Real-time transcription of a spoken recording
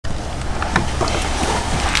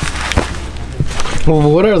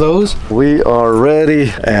Well, what are those? We are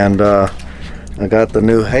ready, and I got the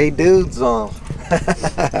new Hey Dudes on.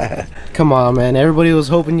 Come on, man. Everybody was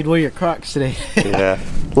hoping you'd wear your Crocs today. Yeah.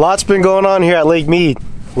 Lots been going on here at Lake Mead.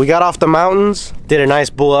 We got off the mountains, did a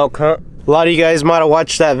nice bull elk hunt. A lot of you guys might have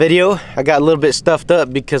watched that video. I got a little bit stuffed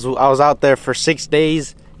up because I was out there for 6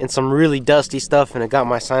 days in some really dusty stuff, and it got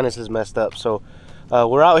my sinuses messed up. So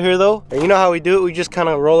we're out here though, and you know how we do it. We just kind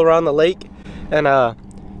of roll around the lake and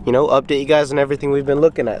you know, update you guys on everything we've been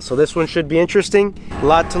looking at. So this one should be interesting, a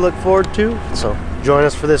lot to look forward to, so join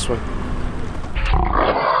us for this one.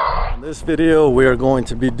 In this video we are going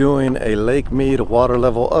to be doing a Lake Mead water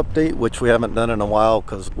level update, which we haven't done in a while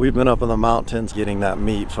because we've been up in the mountains getting that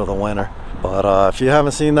meat for the winter. But if you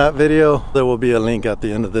haven't seen that video, there will be a link at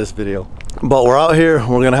the end of this video. But we're out here,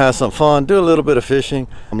 we're gonna have some fun, do a little bit of fishing.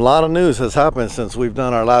 A lot of news has happened since we've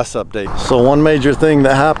done our last update. So one major thing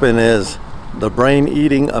that happened is the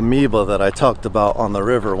brain-eating amoeba that I talked about on the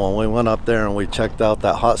river. When we went up there and we checked out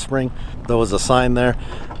that hot spring, there was a sign there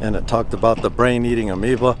and it talked about the brain-eating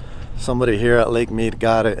amoeba. Somebody here at Lake Mead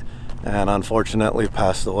got it and unfortunately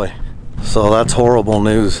passed away. So that's horrible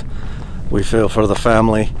news. We feel for the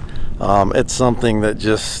family. It's something that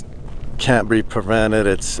just can't be prevented.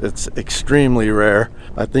 It's extremely rare.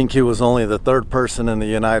 I think he was only the 3rd person in the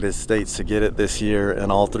United States to get it this year,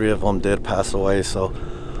 and all 3 of them did pass away. So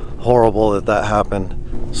horrible that that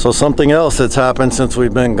happened. So something else that's happened since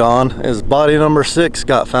we've been gone is body number 6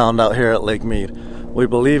 got found out here at Lake Mead. We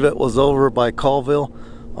believe it was over by Colville.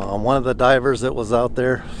 One of the divers that was out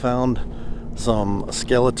there found some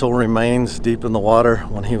skeletal remains deep in the water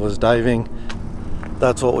when he was diving.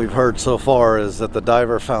 That's what we've heard so far, is that the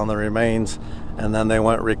diver found the remains and then they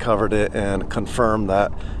went and recovered it and confirmed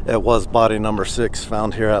that it was body number 6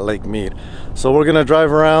 found here at Lake Mead. So we're gonna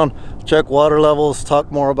drive around, check water levels,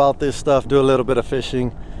 talk more about this stuff, do a little bit of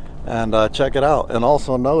fishing, and check it out. And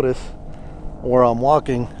also notice where I'm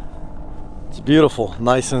walking, it's beautiful,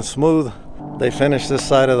 nice and smooth. They finished this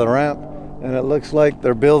side of the ramp and it looks like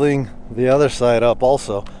they're building the other side up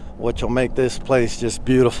also, which will make this place just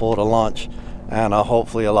beautiful to launch, and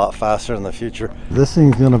hopefully a lot faster in the future. This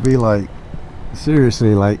thing's gonna be like,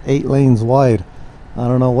 seriously, like 8 lanes wide. I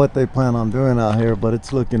don't know what they plan on doing out here, but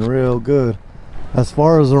it's looking real good. As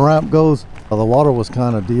far as the ramp goes, the water was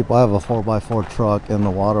kind of deep. I have a 4x4 truck and the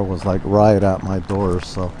water was like right at my doors,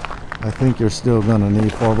 so I think you're still gonna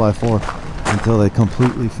need 4x4 until they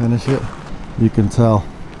completely finish it. You can tell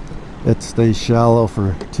it stays shallow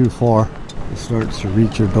for too far. It starts to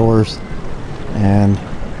reach your doors and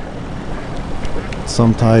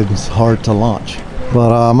sometimes hard to launch.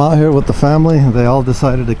 But I'm out here with the family. They all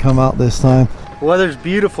decided to come out this time. Weather's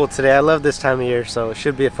beautiful today. I love this time of year, so it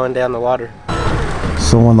should be a fun day on the water.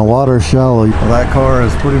 So when the water is shallow, that car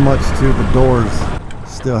is pretty much to the doors,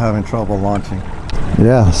 still having trouble launching.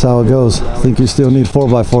 Yeah, that's how it goes. I think you still need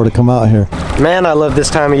 4x4 to come out here. Man, I love this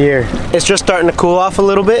time of year. It's just starting to cool off a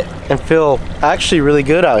little bit and feel actually really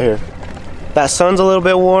good out here. That sun's a little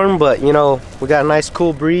bit warm, but you know, we got a nice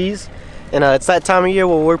cool breeze. And it's that time of year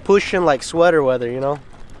where we're pushing like sweater weather, you know.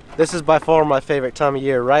 This is by far my favorite time of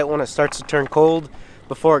year, right when it starts to turn cold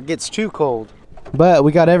before it gets too cold. But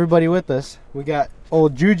we got everybody with us. We got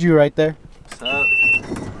old Juju right there. What's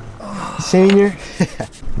up? Senior.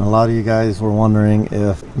 A lot of you guys were wondering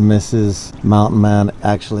if Mrs. Mountain Man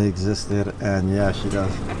actually existed, and yeah, she does.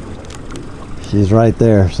 She's right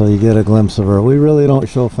there, so you get a glimpse of her. We really don't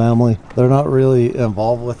show family. They're not really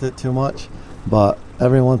involved with it too much, but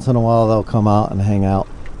every once in a while they'll come out and hang out,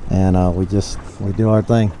 and we do our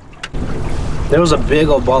thing. There was a big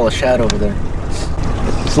old ball of shad over there.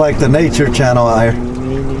 It's like the nature channel out here.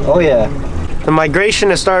 Oh yeah. The migration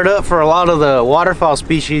has started up for a lot of the waterfowl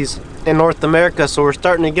species in North America, so we're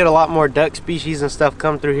starting to get a lot more duck species and stuff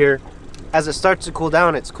come through here. As it starts to cool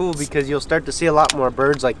down, it's cool because you'll start to see a lot more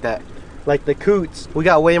birds like that. Like the coots. We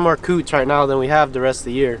got way more coots right now than we have the rest of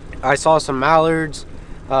the year. I saw some mallards.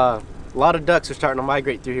 A lot of ducks are starting to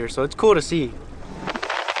migrate through here, so it's cool to see.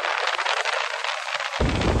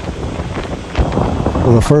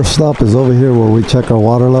 Well, the first stop is over here where we check our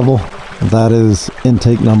water level. That is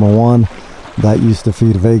intake number 1. That used to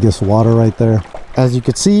feed Vegas water right there. As you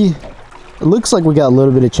can see, it looks like we got a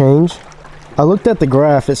little bit of change. I looked at the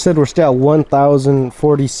graph. It said we're still at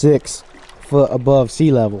 1,046 foot above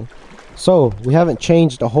sea level. So we haven't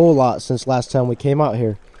changed a whole lot since last time we came out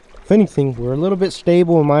here. If anything, we're a little bit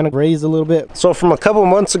stable and mine have raised a little bit. So from a couple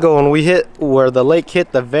months ago when we hit where the lake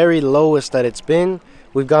hit the very lowest that it's been,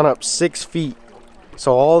 we've gone up 6 feet.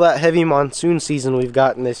 So all that heavy monsoon season we've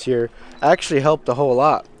gotten this year actually helped a whole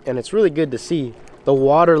lot, and it's really good to see. The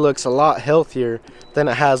water looks a lot healthier than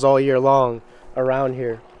it has all year long around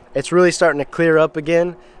here. it's really starting to clear up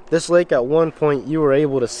again. This lake at one point you were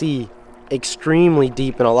able to see extremely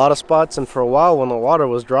deep in a lot of spots, and for a while when the water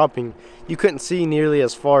was dropping you couldn't see nearly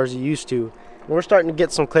as far as you used to. And we're starting to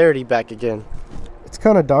get some clarity back again. It's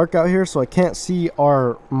kind of dark out here, so I can't see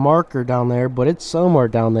our marker down there, but it's somewhere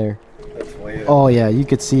down there. That's way down. Oh yeah, you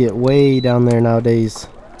could see it way down there nowadays.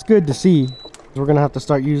 It's good to see. We're gonna have to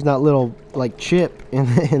start using that little like chip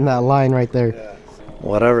in that line right there. Yeah.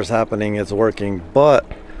 Whatever's happening is working, but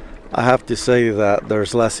I have to say that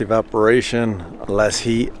there's less evaporation, less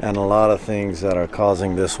heat, and a lot of things that are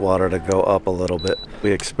causing this water to go up a little bit.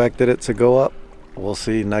 We expected it to go up. We'll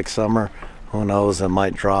see next summer. Who knows, it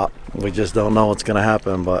might drop. We just don't know what's gonna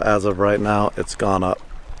happen, but as of right now, it's gone up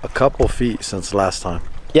a couple feet since last time.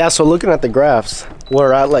 Yeah, so looking at the graphs,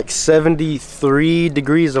 we're at like 73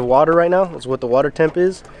 degrees of water right now. That's what the water temp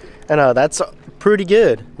is. And that's pretty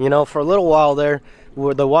good. You know, for a little while there,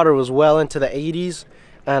 where the water was well into the 80s.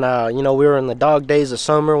 And you know, we were in the dog days of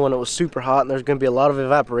summer when it was super hot, and there's going to be a lot of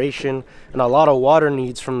evaporation and a lot of water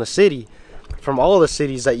needs from the city, from all the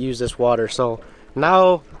cities that use this water. So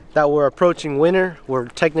now that we're approaching winter, we're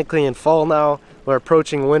technically in fall now, we're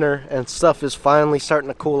approaching winter, and stuff is finally starting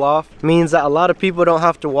to cool off. It means that a lot of people don't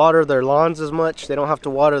have to water their lawns as much, they don't have to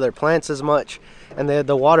water their plants as much, and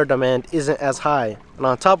the water demand isn't as high. And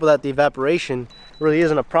on top of that, the evaporation really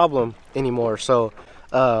isn't a problem anymore. So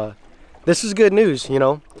this is good news. You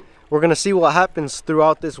know, we're gonna see what happens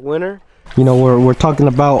throughout this winter. You know, we're talking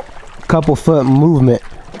about a couple foot movement,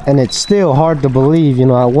 and it's still hard to believe, you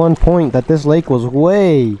know, at one point that this lake was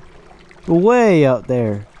way out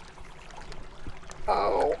there.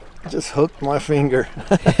 Oh, just hooked my finger.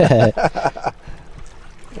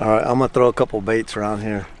 All right, I'm gonna throw a couple baits around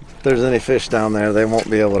here. If there's any fish down there, they won't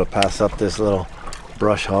be able to pass up this little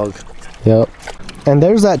brush hog. Yep. And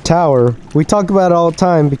there's that tower. We talk about it all the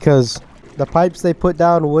time because the pipes they put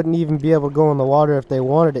down wouldn't even be able to go in the water if they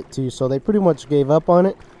wanted it to, so they pretty much gave up on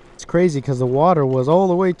it. It's crazy because the water was all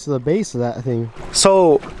the way to the base of that thing.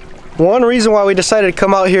 So one reason why we decided to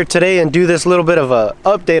come out here today and do this little bit of a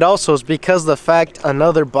update also is because the fact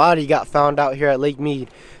another body got found out here at Lake Mead.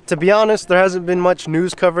 To be honest, there hasn't been much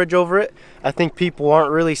news coverage over it. I think people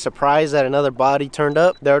aren't really surprised that another body turned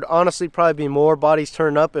up. There would honestly probably be more bodies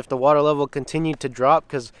turned up if the water level continued to drop,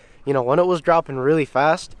 because, you know, when it was dropping really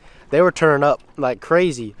fast, they were turning up like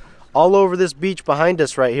crazy. All over this beach behind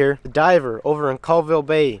us right here, the diver over in Colville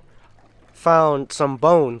Bay found some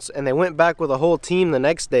bones, and they went back with a whole team the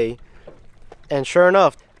next day, and sure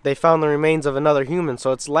enough, they found the remains of another human.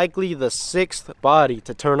 So it's likely the 6th body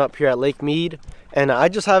to turn up here at Lake Mead. And I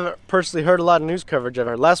just haven't personally heard a lot of news coverage of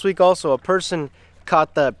it. Last week also, a person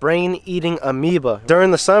caught the brain-eating amoeba. During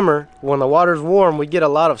the summer, when the water's warm, we get a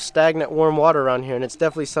lot of stagnant warm water around here, and it's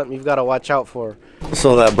definitely something you've got to watch out for.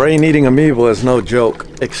 So that brain-eating amoeba is no joke.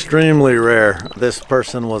 Extremely rare. This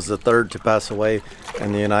person was the 3rd to pass away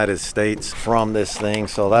in the United States from this thing.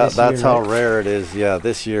 So that's how rare it is. Yeah,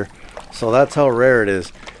 this year. So that's how rare it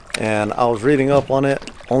is. And I was reading up on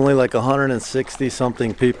it. Only like 160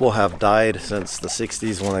 something people have died since the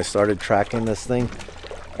 60s when they started tracking this thing.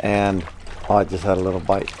 And oh, I just had a little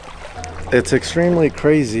bite. It's extremely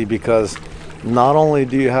crazy because not only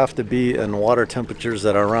do you have to be in water temperatures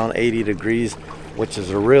that are around 80 degrees, which is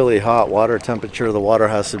a really hot water temperature, the water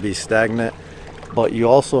has to be stagnant, but you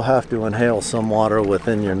also have to inhale some water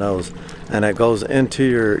within your nose, and it goes into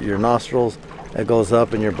your nostrils, it goes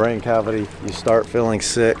up in your brain cavity, you start feeling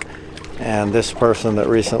sick. And this person that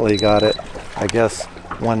recently got it, I guess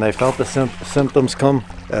when they felt the symptoms come,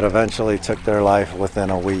 it eventually took their life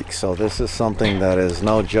within a week. So this is something that is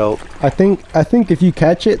no joke. I think if you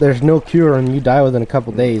catch it, there's no cure and you die within a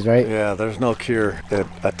couple days, right? Yeah, there's no cure. It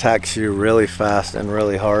attacks you really fast and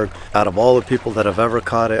really hard. Out of all the people that have ever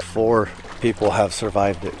caught it, 4 people have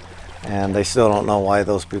survived it. And they still don't know why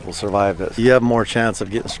those people survived it. You have more chance of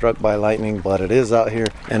getting struck by lightning, but it is out here.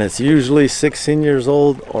 And it's usually 16 years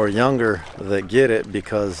old or younger that get it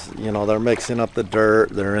because, you know, they're mixing up the dirt,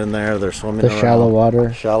 they're in there, they're swimming around. Shallow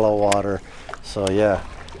water. Shallow water. So yeah,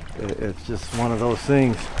 it's just one of those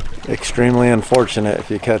things. Extremely unfortunate if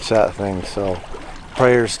you catch that thing. So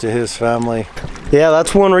prayers to his family. Yeah,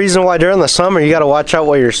 that's one reason why during the summer you got to watch out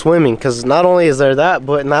while you're swimming, because not only is there that,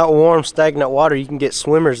 but in that warm stagnant water you can get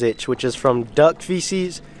swimmer's itch, which is from duck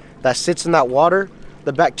feces that sits in that water.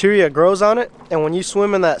 The bacteria grows on it, and when you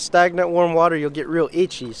swim in that stagnant warm water you'll get real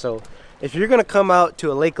itchy. So if you're going to come out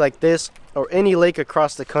to a lake like this or any lake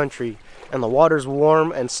across the country and the water's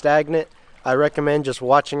warm and stagnant, I recommend just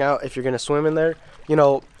watching out if you're going to swim in there. You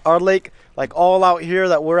know, our lake, like all out here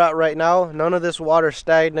that we're at right now, none of this water is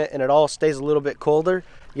stagnant and it all stays a little bit colder.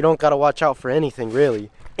 You don't got to watch out for anything really.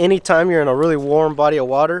 anytime you're in a really warm body of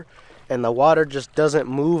water and the water just doesn't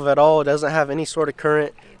move at all, doesn't have any sort of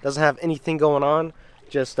current, doesn't have anything going on,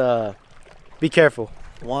 just be careful.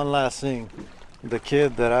 One last thing. The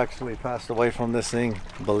kid that actually passed away from this thing,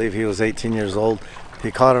 I believe he was 18 years old. He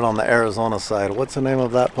caught it on the Arizona side. What's the name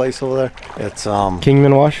of that place over there? It's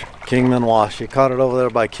Kingman Wash? Kingman Wash. He caught it over there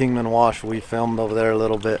by Kingman Wash. We filmed over there a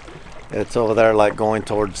little bit. It's over there like going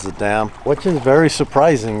towards the dam, which is very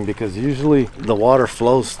surprising because usually the water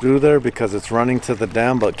flows through there because it's running to the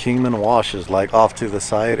dam, but Kingman Wash is like off to the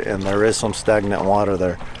side and there is some stagnant water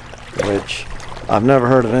there, which I've never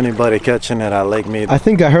heard of anybody catching it at Lake Mead. I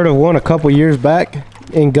think I heard of one a couple years back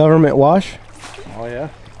in Government Wash. Oh yeah?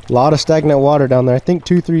 A lot of stagnant water down there. I think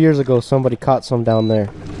 2-3 years ago somebody caught some down there.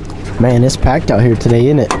 Man, it's packed out here today,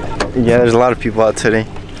 isn't it? Yeah, there's a lot of people out today.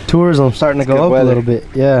 Tourism starting to go up a little bit,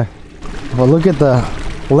 yeah. Well, look at the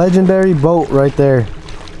legendary boat right there.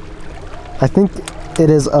 I think it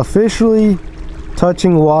is officially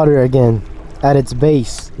touching water again at its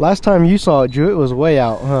base. Last time you saw it, Drew, it was way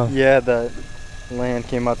out, huh? Yeah, the land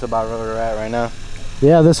came up to about where we're at right now.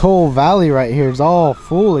 Yeah, this whole valley right here is all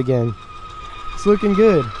full again. It's looking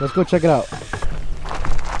good. Let's go check it out.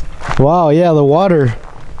 Wow, yeah, the water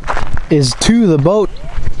is to the boat.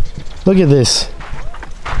 Look at this.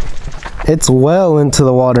 It's well into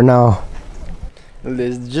the water now.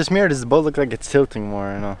 It's just me, or does the boat look like it's tilting more?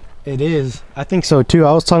 I know. It is. I think so too.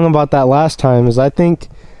 I was talking about that last time. I think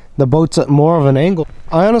the boat's at more of an angle.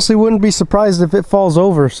 I honestly wouldn't be surprised if it falls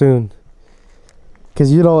over soon.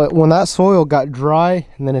 Because, you know, when that soil got dry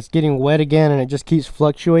and then it's getting wet again and it just keeps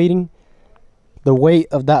fluctuating, the weight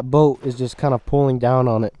of that boat is just kind of pulling down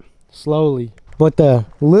on it slowly. But the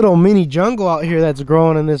little mini jungle out here that's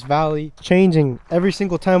growing in this valley, changing every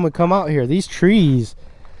single time we come out here. These trees,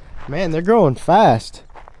 man, they're growing fast.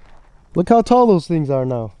 Look how tall those things are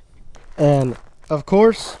now. And of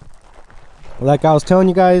course, like I was telling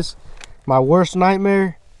you guys, my worst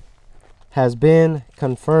nightmare has been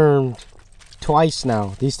confirmed twice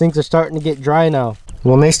now. These things are starting to get dry now.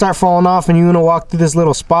 When they start falling off and you want to walk through this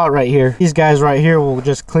little spot right here, these guys right here will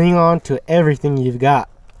just cling on to everything you've got.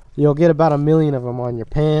 You'll get about 1 million of them on your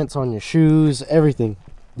pants, on your shoes, everything.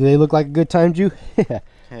 Do they look like a good time, Jew?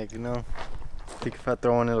 Heck, you know. Think if I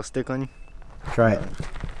throw one, it'll stick on you? Try it.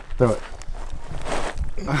 Throw it.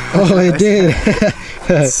 Oh, it did.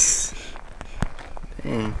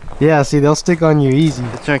 Dang. Yeah, see, they'll stick on you easy.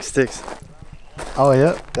 The chunk sticks. Oh,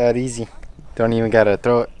 yeah. That easy. Don't even gotta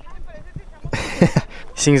throw it.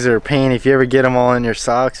 These things are a pain if you ever get them all in your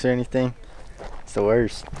socks or anything. It's the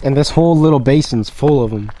worst. And this whole little basin's full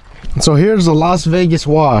of them. And so here's the Las Vegas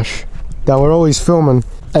wash that we're always filming.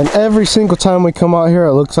 And every single time we come out here,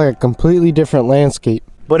 it looks like a completely different landscape.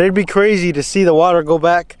 But it'd be crazy to see the water go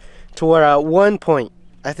back to where at one point,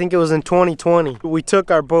 I think it was in 2020, we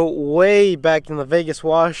took our boat way back in the Vegas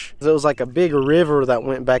wash. It was like a big river that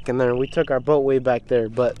went back in there, and we took our boat way back there.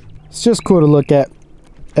 But it's just cool to look at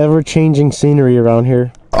ever-changing scenery around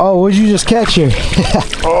here. Oh, what'd you just catch here?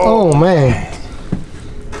 Oh man,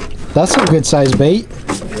 that's some good size bait.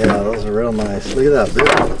 Yeah, those are real nice. Look at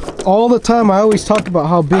that big. All the time I always talk about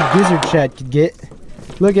how big gizzard shad could get.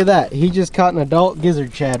 Look at that. He just caught an adult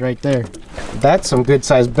gizzard shad right there. That's some good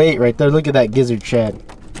sized bait right there. Look at that gizzard shad.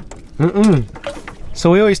 So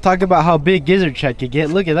we always talk about how big gizzard shad could get.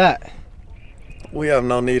 Look at that. We have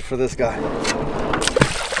no need for this guy.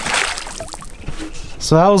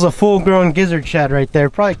 So that was a full grown gizzard shad right there.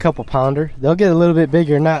 Probably a couple pounder. They'll get a little bit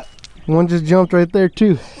bigger than that. One just jumped right there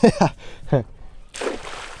too.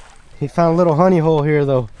 He found a little honey hole here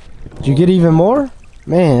though. Did you get even more?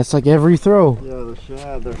 Man, it's like every throw. Yeah, the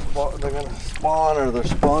shad, they're gonna spawn, or they're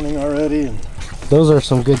spawning already. And those are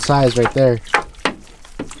some good size right there.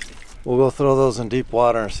 we'll go throw those in deep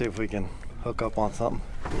water and see if we can hook up on something.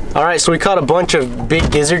 All right, so we caught a bunch of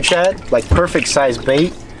big gizzard shad, like perfect size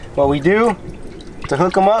bait. What we do to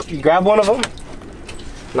hook them up, you grab one of them,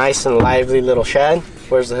 nice and lively little shad.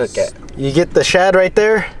 Where's the hook at? You get the shad right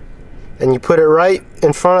there, and you put it right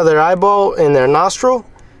in front of their eyeball and their nostril.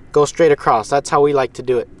 Go straight across. That's how we like to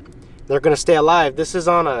do it. They're gonna stay alive. This is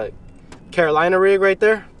on a Carolina rig right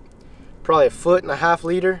there. Probably 1.5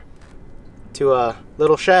 liter to a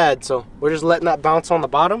little shad. So we're just letting that bounce on the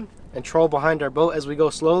bottom and troll behind our boat as we go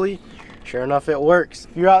slowly. Sure enough, it works.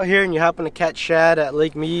 If you're out here and you happen to catch shad at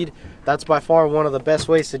Lake Mead, that's by far one of the best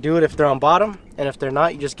ways to do it if they're on bottom. And if they're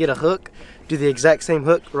not, you just get a hook, do the exact same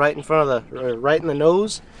hook right in front of the, right in the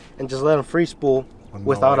nose, and just let them free spool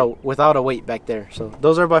without a weight back there. So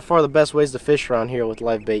those are by far the best ways to fish around here with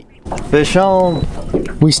live bait. Fish on.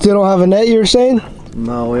 We still don't have a net, you were saying?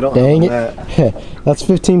 No, we don't. Dang have it. That's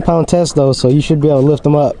 15-pound test though, so you should be able to lift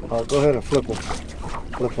them up. I'll go ahead and flip them.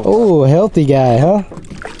 Oh, healthy guy, huh?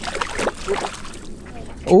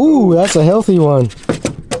 Ooh, that's a healthy one.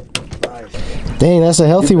 Dang, that's a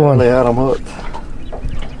healthy one. They had them hooked.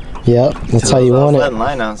 Yep, that's how you want I was it. letting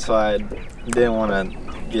line out, so I didn't want to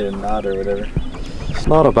get a knot or whatever. It's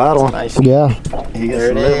not a bad one. Nice. Yeah. He gets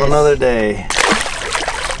to live another day.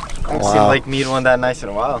 I haven't seen Lake Mead one that nice in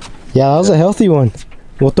a while. Yeah, that was a healthy one.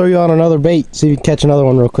 We'll throw you on another bait, see if you can catch another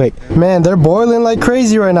one real quick. Man, they're boiling like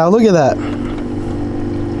crazy right now. Look at that.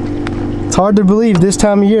 It's hard to believe this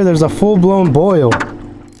time of year there's a full-blown boil.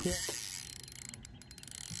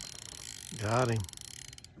 Got him.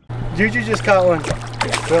 Juju just caught one.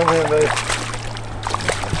 Film him, babe.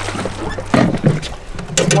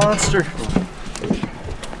 Monster.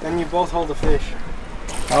 And you both hold the fish.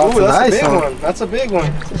 Oh, ooh, that's nice a big one. one. That's a big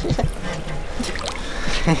one.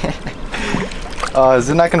 Is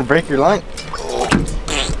it not going to break your line?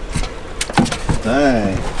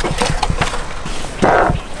 Dang.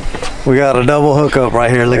 We got a double hookup right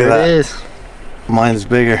here. Look at that. There it is. Mine's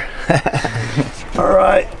bigger. All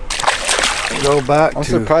right. Go back I'm to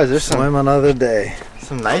surprised there's swim another day.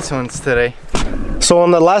 some nice ones today. So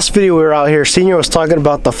on the last video we were out here, Senior was talking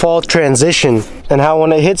about the fall transition and how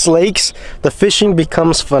when it hits lakes, the fishing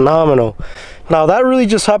becomes phenomenal. Now that really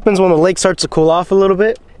just happens when the lake starts to cool off a little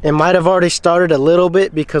bit. It might have already started a little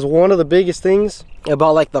bit because one of the biggest things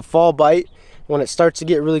about like the fall bite, when it starts to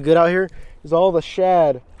get really good out here, is all the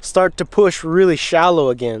shad start to push really shallow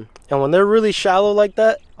again. And when they're really shallow like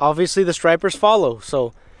that, obviously the stripers follow.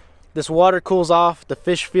 So this water cools off, the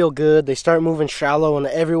fish feel good, they start moving shallow and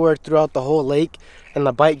everywhere throughout the whole lake, and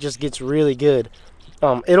the bite just gets really good.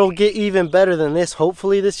 It'll get even better than this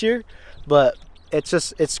hopefully this year, but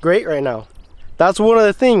it's great right now. That's one of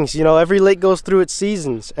the things, you know, every lake goes through its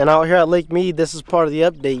seasons, and out here at Lake Mead, this is part of the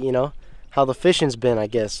update, you know, how the fishing's been, I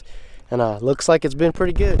guess. And looks like it's been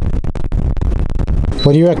pretty good.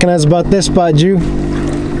 What do you recognize about this spot, Ju?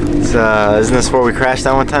 It's, isn't this where we crashed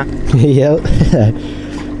that one time? Yep.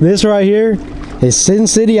 This right here is Sin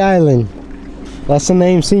City Island. That's the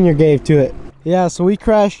name Senior gave to it. Yeah, so we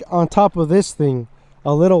crashed on top of this thing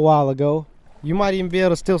a little while ago. You might even be able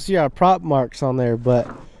to still see our prop marks on there, but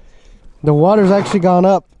the water's actually gone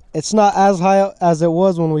up. It's not as high as it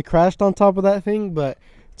was when we crashed on top of that thing, but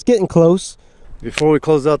it's getting close. Before we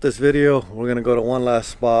close out this video, we're gonna go to one last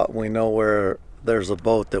spot. We know where there's a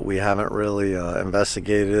boat that we haven't really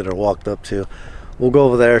investigated or walked up to. We'll go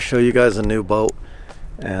over there, show you guys a new boat,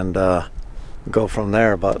 and go from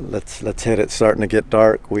there. But let's hit it. Starting to get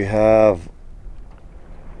dark. We have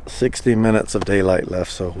 60 minutes of daylight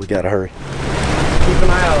left, so we gotta hurry. Keep an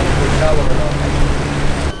eye out for shallow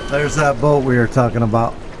enough. There's that boat we were talking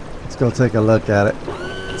about. Let's go take a look at it.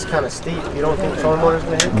 It's kind of steep. You don't think trolling motor's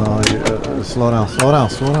gonna hit? No, slow down, slow down,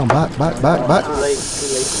 slow down. Back. Too late, too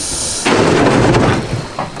late.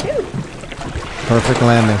 Perfect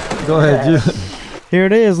landing. Go ahead, Ju. Here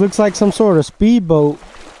it is. Looks like some sort of speedboat.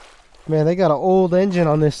 Man, they got an old engine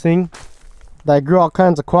on this thing that grew all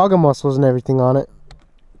kinds of quagga mussels and everything on it.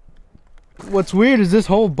 What's weird is this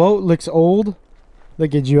whole boat looks old.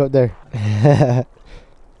 Look at you up there.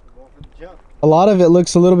 A lot of it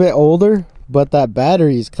looks a little bit older, but that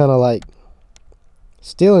battery is kind of like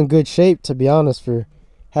still in good shape, to be honest, for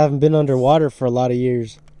having been underwater for a lot of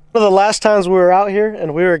years. One of the last times we were out here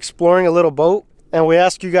and we were exploring a little boat, and we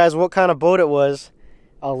asked you guys what kind of boat it was.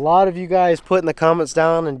 A lot of you guys put in the comments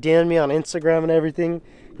down and DM'd me on Instagram and everything,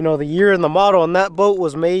 you know, the year and the model, and that boat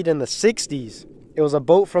was made in the 60s. It was a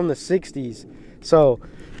boat from the 60s. So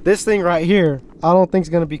this thing right here, I don't think is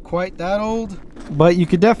going to be quite that old, but you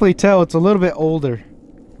could definitely tell it's a little bit older.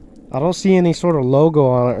 I don't see any sort of logo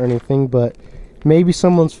on it or anything, but maybe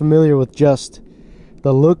someone's familiar with just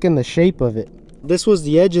the look and the shape of it. This was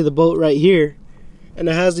the edge of the boat right here, and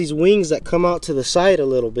it has these wings that come out to the side a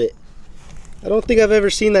little bit. I don't think I've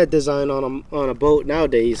ever seen that design on a boat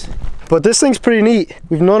nowadays. But this thing's pretty neat.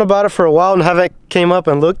 We've known about it for a while and haven't came up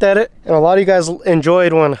and looked at it. And a lot of you guys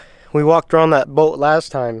enjoyed when we walked around that boat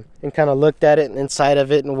last time and kind of looked at it and inside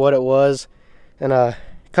of it and what it was. And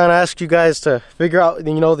kind of asked you guys to figure out,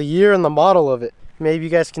 you know, the year and the model of it. Maybe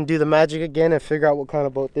you guys can do the magic again and figure out what kind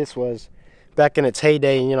of boat this was back in its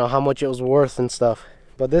heyday, you know, how much it was worth and stuff.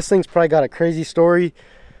 But this thing's probably got a crazy story,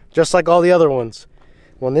 just like all the other ones.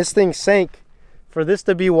 When this thing sank, for this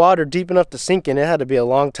to be water deep enough to sink in, it had to be a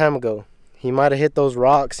long time ago. He might have hit those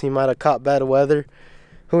rocks, he might have caught bad weather,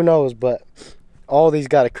 who knows, but all these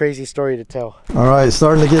got a crazy story to tell. All right, it's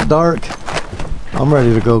starting to get dark. I'm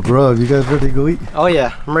ready to go grub. You guys ready to go eat? Oh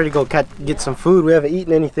yeah, I'm ready to go get some food. We haven't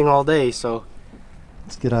eaten anything all day, so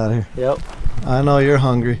let's get out of here. Yep. I know you're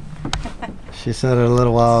hungry. She said it a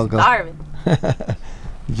little while ago. Starving.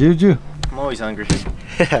 Juju, I'm always hungry.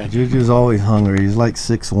 Juju's always hungry. He's like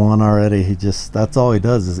 6'1" already. That's all he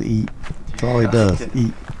does is eat. That's all he does,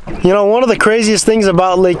 eat. You know, one of the craziest things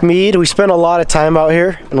about Lake Mead, we spend a lot of time out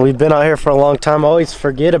here, and we've been out here for a long time. I always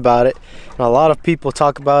forget about it, and a lot of people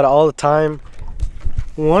talk about it all the time.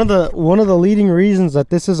 One of the leading reasons that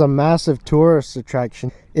this is a massive tourist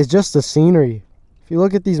attraction is just the scenery. If you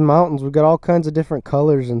look at these mountains, we've got all kinds of different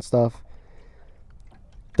colors and stuff.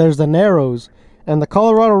 There's the Narrows, and the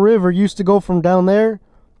Colorado River used to go from down there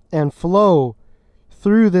and flow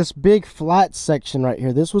through this big flat section right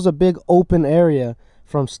here. This was a big open area,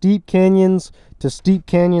 from steep canyons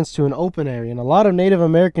to an open area. And a lot of Native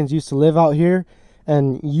Americans used to live out here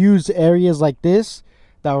and use areas like this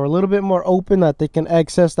that were a little bit more open, that they can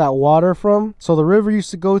access that water from. So the river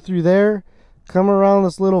used to go through there, come around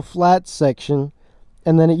this little flat section,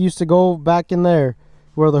 and then it used to go back in there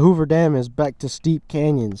where the Hoover Dam is, back to steep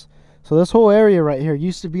canyons. So this whole area right here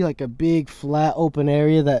used to be like a big flat open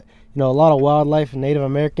area that, you know, a lot of wildlife and Native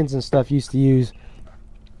Americans and stuff used to use.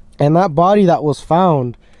 And that body that was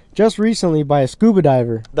found just recently by a scuba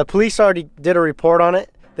diver, the police already did a report on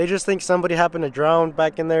it. They just think somebody happened to drown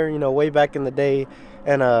back in there, you know, way back in the day,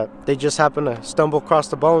 and they just happened to stumble across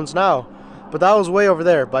the bones now. But that was way over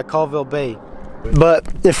there by Colville Bay.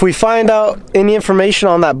 But if we find out any information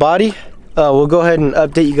on that body, we'll go ahead and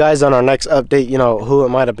update you guys on our next update, you know, who it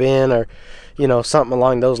might have been, or, you know, something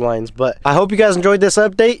along those lines. But I hope you guys enjoyed this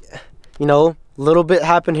update. You know, a little bit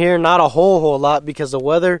happened here, not a whole lot, because the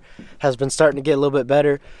weather has been starting to get a little bit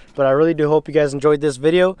better. But I really do hope you guys enjoyed this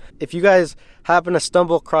video. If you guys happen to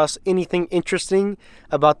stumble across anything interesting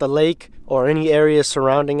about the lake or any areas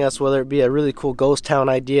surrounding us, whether it be a really cool ghost town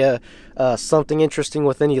idea, something interesting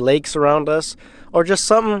with any lakes around us, or just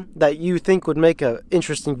something that you think would make an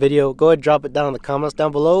interesting video, go ahead and drop it down in the comments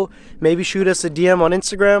down below. Maybe shoot us a DM on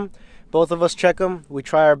Instagram. Both of us check them. We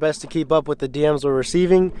try our best to keep up with the DMs we're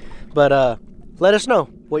receiving. But let us know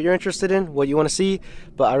what you're interested in, what you want to see.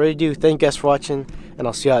 But I really do thank you guys for watching, and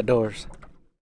I'll see you outdoors.